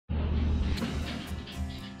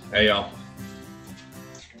Hey y'all.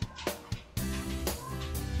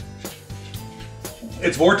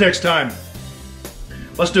 It's Vortex time.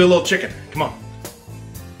 Let's do a little chicken. Come on.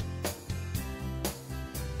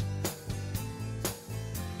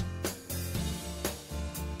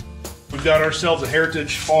 We've got ourselves a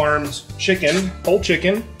Heritage Farms chicken, whole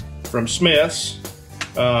chicken from Smith's,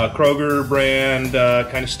 Kroger brand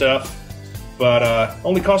kind of stuff, but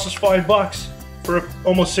only cost us $5 for a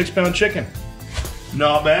almost 6-pound chicken.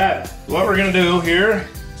 Not bad. What we're gonna do here,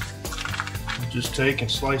 just take and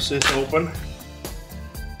slice this open,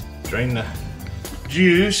 drain the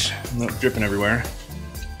juice, not dripping everywhere.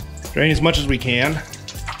 Drain as much as we can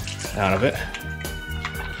out of it.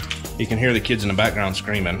 You can hear the kids in the background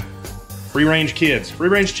screaming. Free range kids, free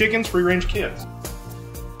range chickens, free range kids.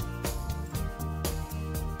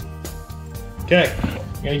 Okay,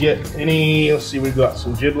 gonna get any, let's see, we've got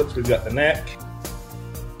some giblets, we've got the neck.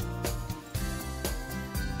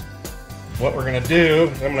 What we're gonna do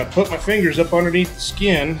is I'm gonna put my fingers up underneath the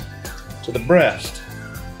skin to the breast.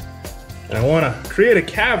 And I wanna create a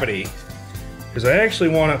cavity because I actually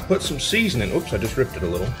wanna put some seasoning. Oops, I just ripped it a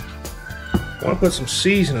little. I wanna put some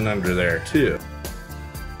seasoning under there too.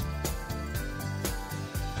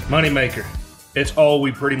 Moneymaker. It's all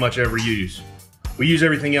we pretty much ever use. We use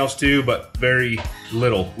everything else too, but very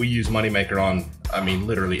little. We use Moneymaker on, I mean,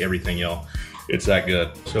 literally everything, y'all. It's that good.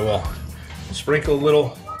 So we'll sprinkle a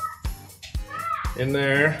little in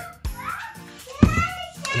there.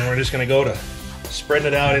 And then we're just gonna go to spreading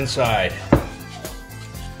it out inside.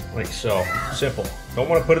 Like so, simple. Don't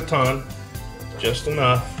wanna put a ton, just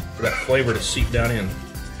enough for that flavor to seep down in.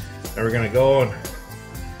 Then we're gonna go and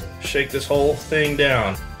shake this whole thing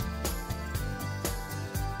down.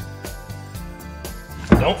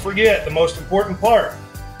 Don't forget the most important part.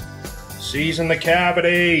 Season the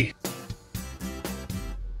cavity.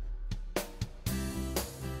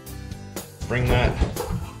 Bring that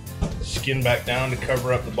skin back down to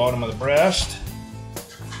cover up the bottom of the breast.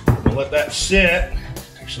 We'll let that sit.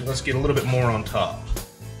 Actually, let's get a little bit more on top.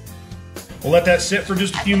 We'll let that sit for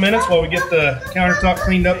just a few minutes while we get the countertop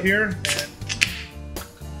cleaned up here.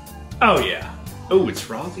 Oh yeah. Oh, it's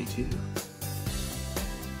frothy too.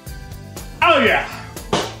 Oh yeah.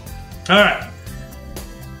 All right.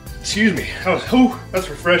 Excuse me. That's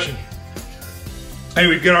refreshing. Hey,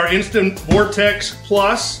 we've got our Instant Vortex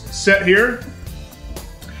Plus set here.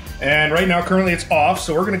 And right now, currently it's off,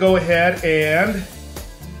 so we're gonna go ahead and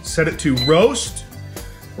set it to roast.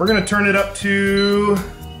 We're gonna turn it up to,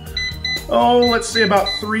 oh, let's say about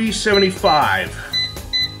 375.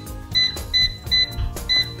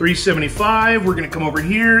 375, we're gonna come over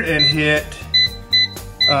here and hit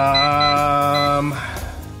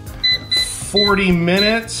 40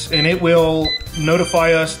 minutes, and it will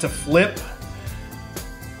notify us to flip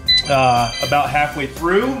about halfway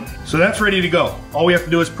through. So that's ready to go. All we have to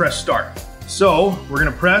do is press start. So we're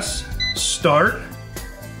gonna press start,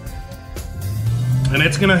 and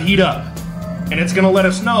it's gonna heat up. And it's gonna let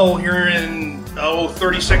us know here in,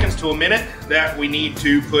 30 seconds to a minute that we need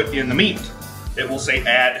to put in the meat. It will say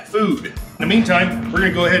add food. In the meantime, we're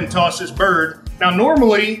gonna go ahead and toss this bird. Now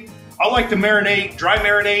normally, I like to marinate, dry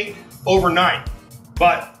marinate overnight,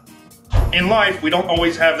 but in life, we don't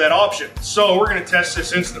always have that option. So we're gonna test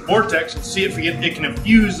this Instant Vortex and see if it can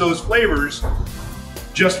infuse those flavors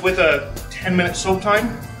just with a 10-minute soak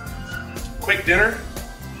time, quick dinner.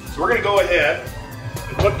 So we're gonna go ahead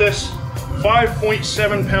and put this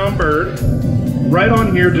 5.7-pound bird right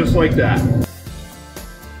on here just like that.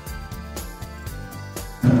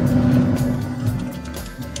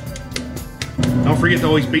 Don't forget to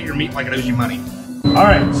always beat your meat like it owes you money. All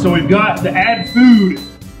right, so we've got the add food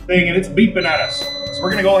thing and it's beeping at us. So we're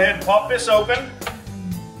gonna go ahead and pop this open.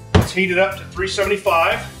 Let's heat it up to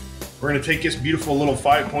 375. We're gonna take this beautiful little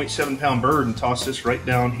 5.7-pound bird and toss this right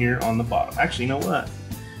down here on the bottom. Actually, you know what?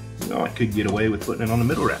 No, I could get away with putting it on the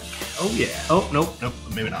middle rack. Oh yeah, oh, nope,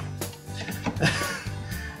 maybe not.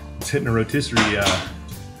 It's hitting the rotisserie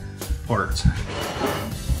parts.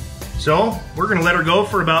 So we're gonna let her go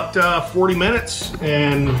for about 40 minutes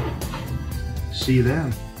and see you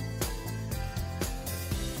then.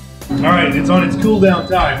 All right, it's on its cool down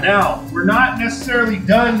time. Now, we're not necessarily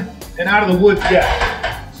done and out of the woods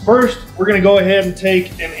yet. First, we're gonna go ahead and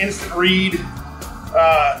take an instant read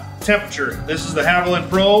temperature. This is the Haviland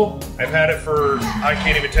Pro. I've had it for, I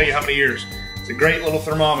can't even tell you how many years. It's a great little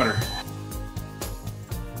thermometer.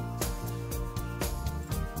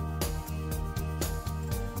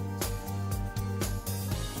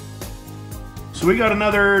 So we got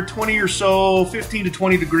another 20 or so, 15 to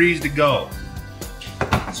 20 degrees to go.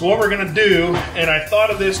 So what we're gonna do, and I thought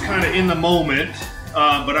of this kind of in the moment,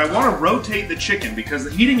 but I want to rotate the chicken because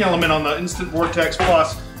the heating element on the Instant Vortex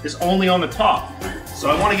Plus is only on the top. So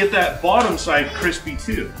I want to get that bottom side crispy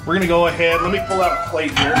too. We're gonna go ahead, let me pull out a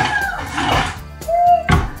plate here.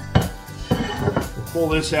 We'll pull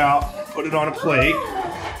this out, put it on a plate,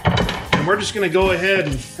 and we're just gonna go ahead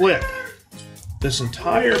and flip this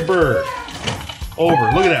entire bird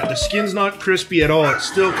over. Look at that, the skin's not crispy at all. It's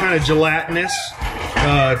still kind of gelatinous.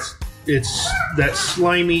 It's that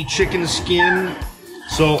slimy chicken skin.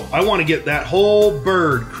 So I want to get that whole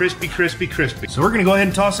bird crispy, crispy, crispy. So we're gonna go ahead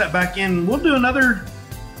and toss that back in. We'll do another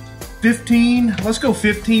 15, let's go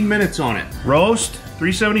 15 minutes on it. Roast,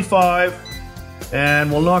 375,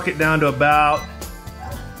 and we'll knock it down to about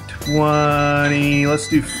 20, let's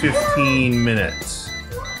do 15 minutes.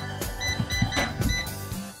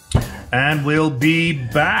 And we'll be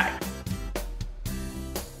back.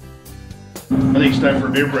 I think it's time for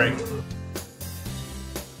a beer break.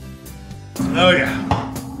 Oh yeah.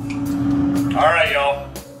 All right, y'all.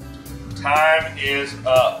 Time is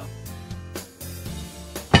up.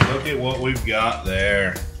 Look at what we've got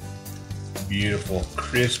there. Beautiful,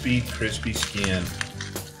 crispy, crispy skin.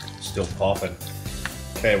 Still popping.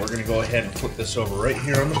 Okay, we're gonna go ahead and put this over right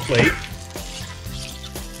here on the plate.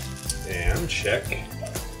 And check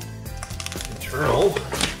internal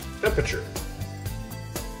temperature.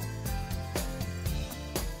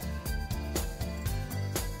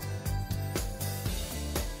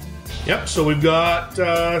 Yep, so we've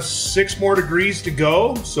got 6 more degrees to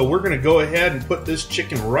go. So we're gonna go ahead and put this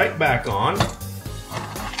chicken right back on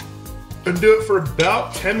and do it for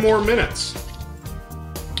about 10 more minutes.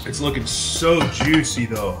 It's looking so juicy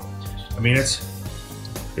though. I mean, it's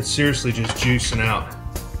seriously just juicing out.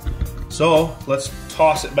 So let's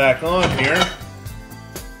toss it back on here.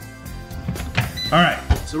 All right,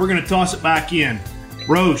 so we're gonna toss it back in.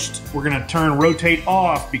 Roast, we're gonna turn rotate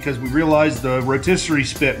off because we realized the rotisserie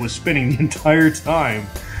spit was spinning the entire time.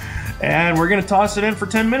 And we're gonna toss it in for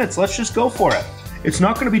 10 minutes. Let's just go for it. It's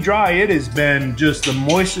not gonna be dry. It has been just the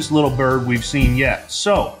moistest little bird we've seen yet.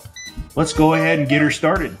 So let's go ahead and get her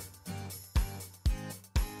started.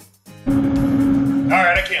 All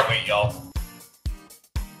right, I can't wait, y'all.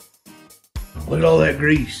 Look at all that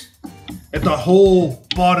grease. And the whole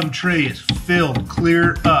bottom tray is filled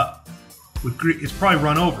clear up with grease. It's probably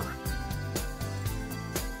run over.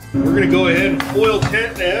 We're gonna go ahead and foil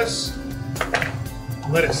tent this.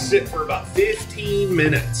 Let it sit for about 15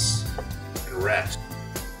 minutes and rest.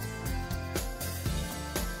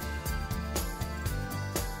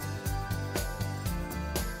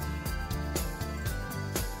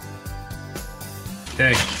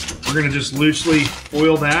 Okay, we're gonna just loosely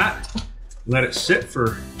foil that, let it sit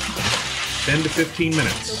for 10 to 15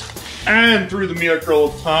 minutes. And through the miracle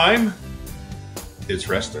of time, it's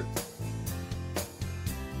rested.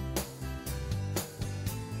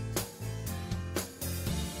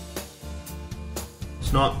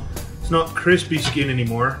 It's not crispy skin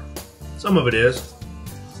anymore. Some of it is.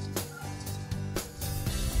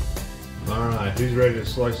 All right, who's ready to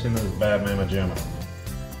slice into this bad mama jamma?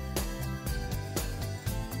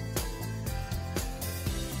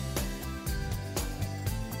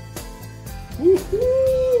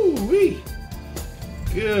 Woo-hoo-wee.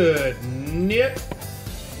 Good nip.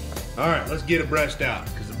 All right, let's get a breast out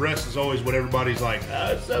because the breast is always what everybody's like,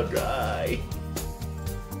 oh, it's so dry.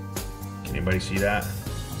 Can anybody see that?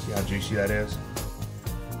 See how juicy that is?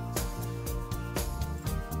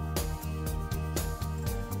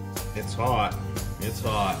 It's hot. It's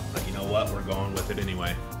hot. But you know what? We're going with it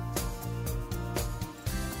anyway.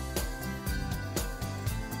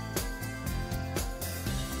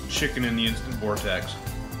 Chicken in the Instant Vortex.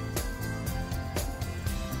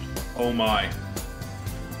 Oh my.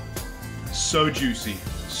 So juicy,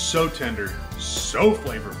 so tender, so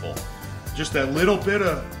flavorful. Just that little bit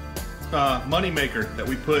of money maker that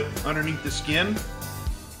we put underneath the skin,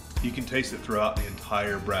 you can taste it throughout the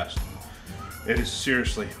entire breast. It is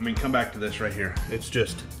seriously, I mean, come back to this right here. It's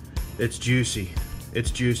just, it's juicy.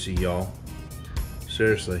 It's juicy, y'all.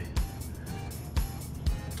 Seriously.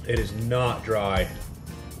 It is not dry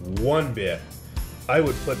one bit. I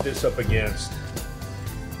would put this up against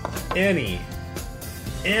any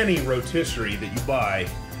rotisserie that you buy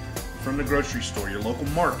from the grocery store, your local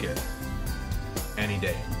market, any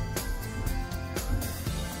day.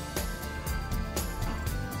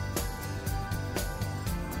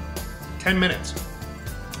 $10 minutes.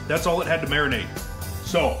 That's all it had to marinate.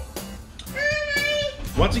 So,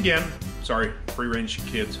 once again, sorry, free range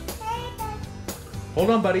kids. Hold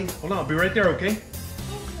on, buddy. Hold on, I'll be right there, okay?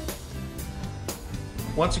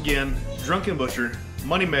 Once again, Drunken Butcher,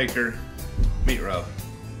 Moneymaker, Meat Rub.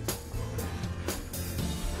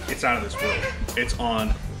 it's out of this world. It's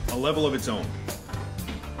on a level of its own.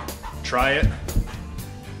 Try it.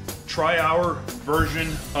 Try our version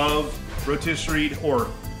of rotisserie or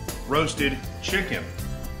roasted chicken.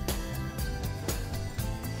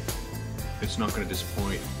 It's not going to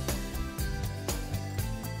disappoint.